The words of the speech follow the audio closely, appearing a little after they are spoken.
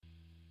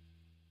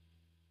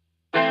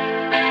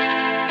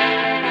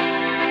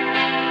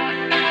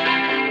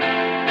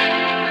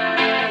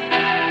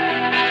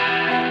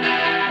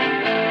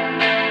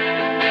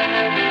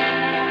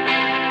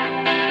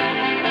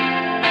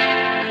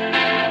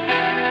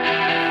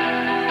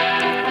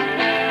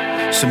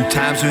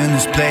Sometimes when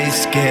this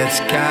place gets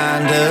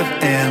kind of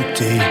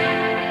empty,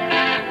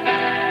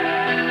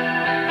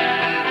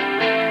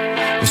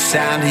 the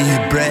sound of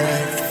your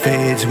breath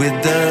fades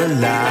with the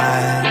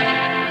light.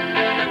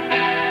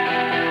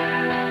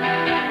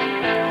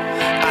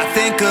 I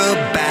think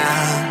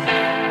about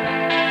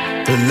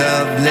the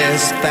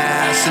loveless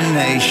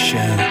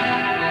fascination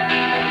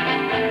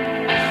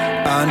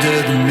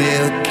under the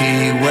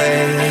Milky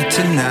Way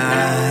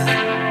tonight.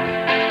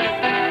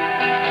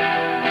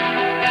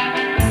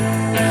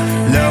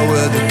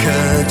 Lower the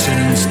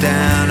curtains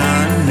down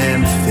on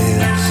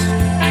Memphis.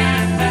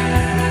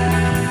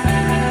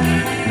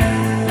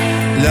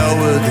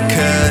 Lower the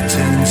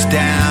curtains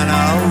down,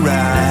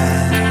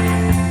 alright.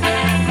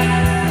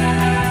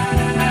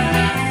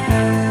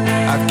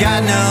 I've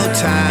got no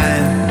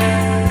time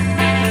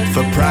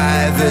for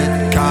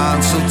private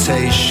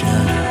consultation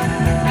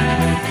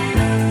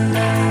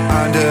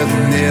under the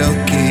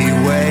Milky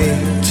Way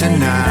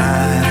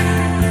tonight.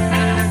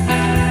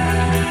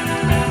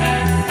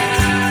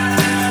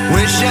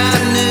 Wish I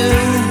knew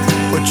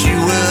what you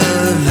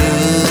were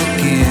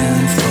looking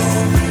for.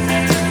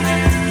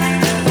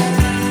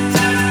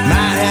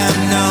 Might have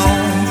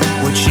known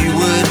what you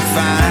would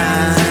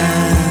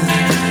find.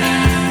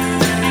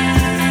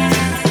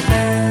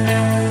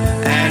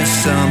 And it's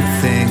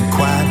something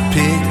quite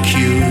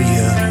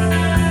peculiar.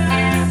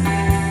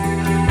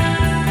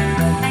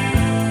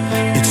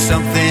 It's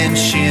something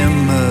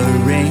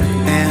shimmering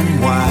and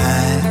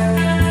white.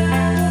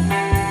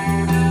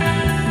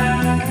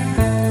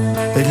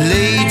 It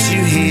leads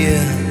you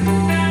here,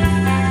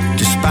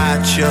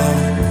 despite your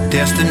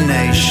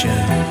destination,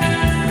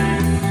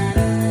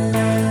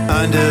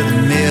 under the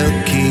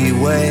Milky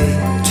Way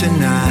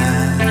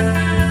tonight.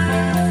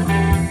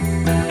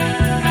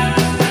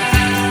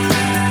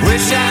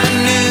 Wish I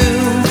knew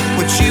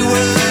what you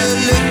were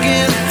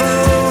looking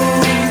for.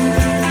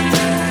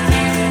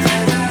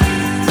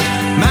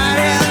 Might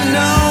have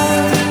known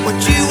what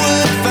you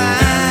would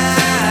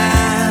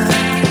find.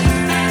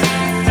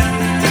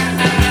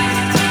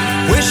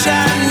 Wish I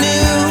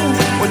knew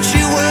what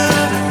you were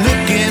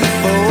looking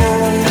for.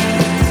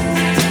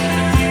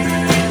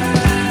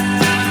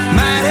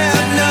 Might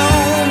have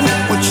known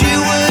what you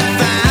would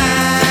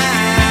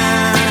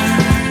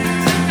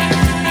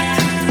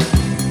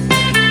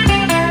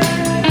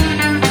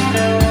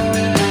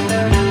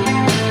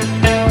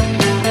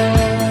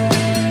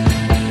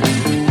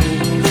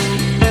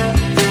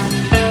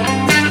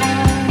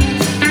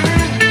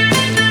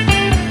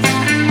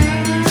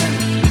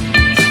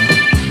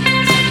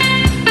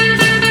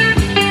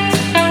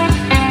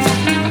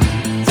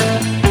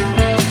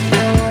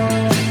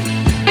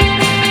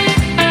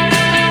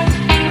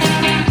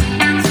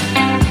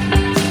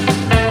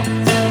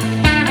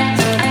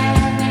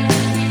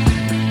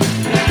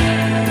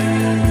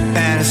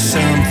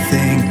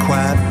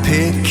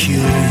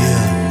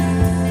peculiar,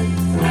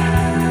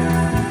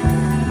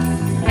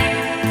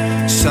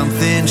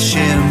 something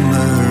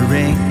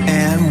shimmering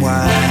and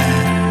white.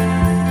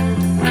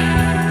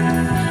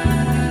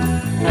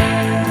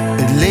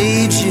 It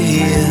leads you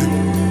here,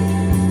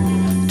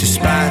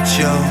 despite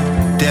your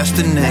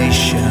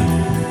destination,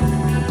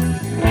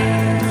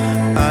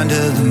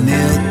 under the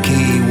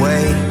Milky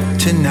Way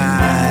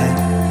tonight.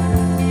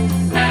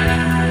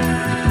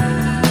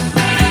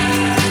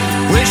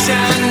 Wish I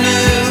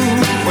knew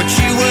what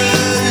you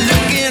were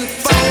looking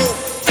for.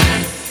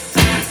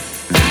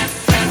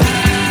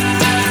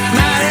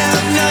 Might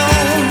have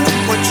known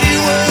what you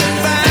would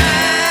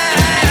find.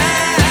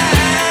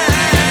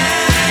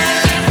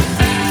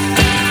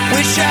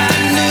 Wish I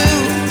knew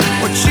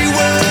what you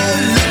were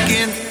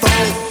looking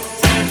for.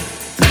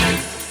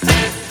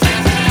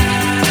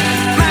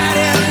 Might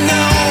have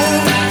known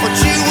what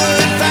you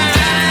would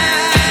find.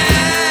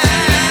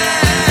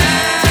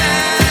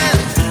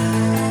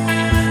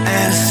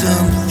 And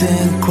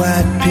something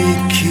quite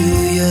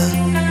peculiar.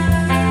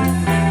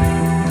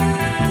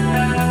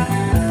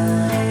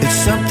 It's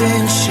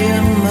something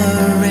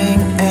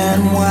shimmering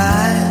and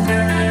white.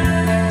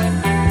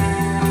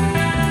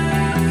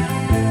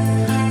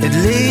 It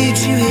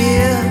leads you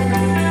here,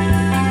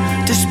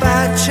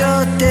 despite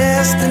your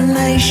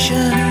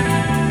destination,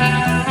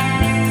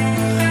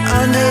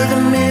 under the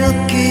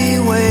Milky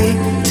Way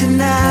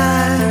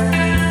tonight.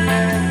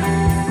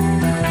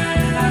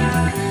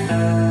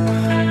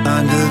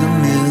 Under the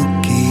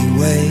Milky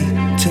Way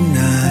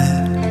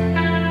tonight.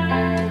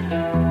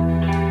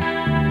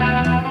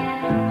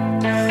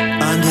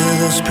 Under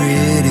those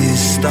pretty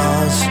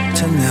stars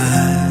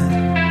tonight.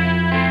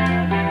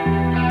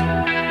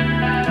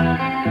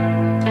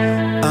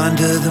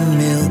 Under the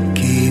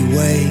Milky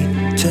Way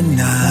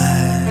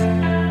tonight.